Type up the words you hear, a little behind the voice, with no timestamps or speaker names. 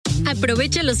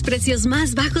Aprovecha los precios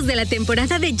más bajos de la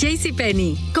temporada de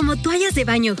JCPenney. Como toallas de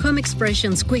baño Home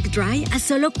Expressions Quick Dry a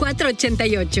solo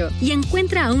 $4.88. Y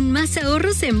encuentra aún más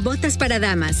ahorros en botas para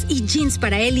damas y jeans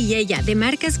para él y ella de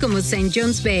marcas como St.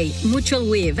 John's Bay, Mutual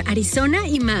Weave, Arizona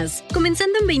y más.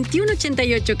 Comenzando en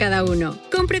 $21.88 cada uno.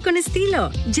 Compre con estilo.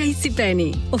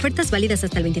 JCPenney. Ofertas válidas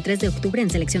hasta el 23 de octubre en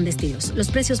selección de estilos. Los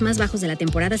precios más bajos de la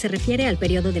temporada se refiere al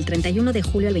periodo del 31 de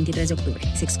julio al 23 de octubre.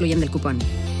 Se excluyen del cupón.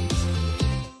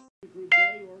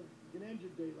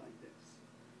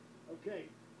 Okay,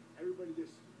 everybody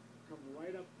just come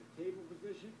right up to table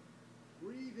position.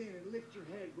 Breathe in and lift your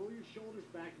head. Roll your shoulders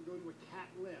back and go to a cat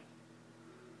lift.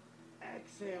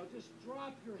 Exhale, just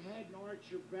drop your head and arch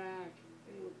your back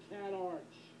into a cat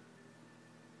arch.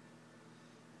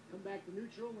 Come back to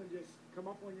neutral and just come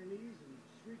up on your knees and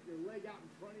sweep your leg out in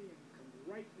front of you and come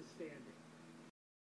right to standing.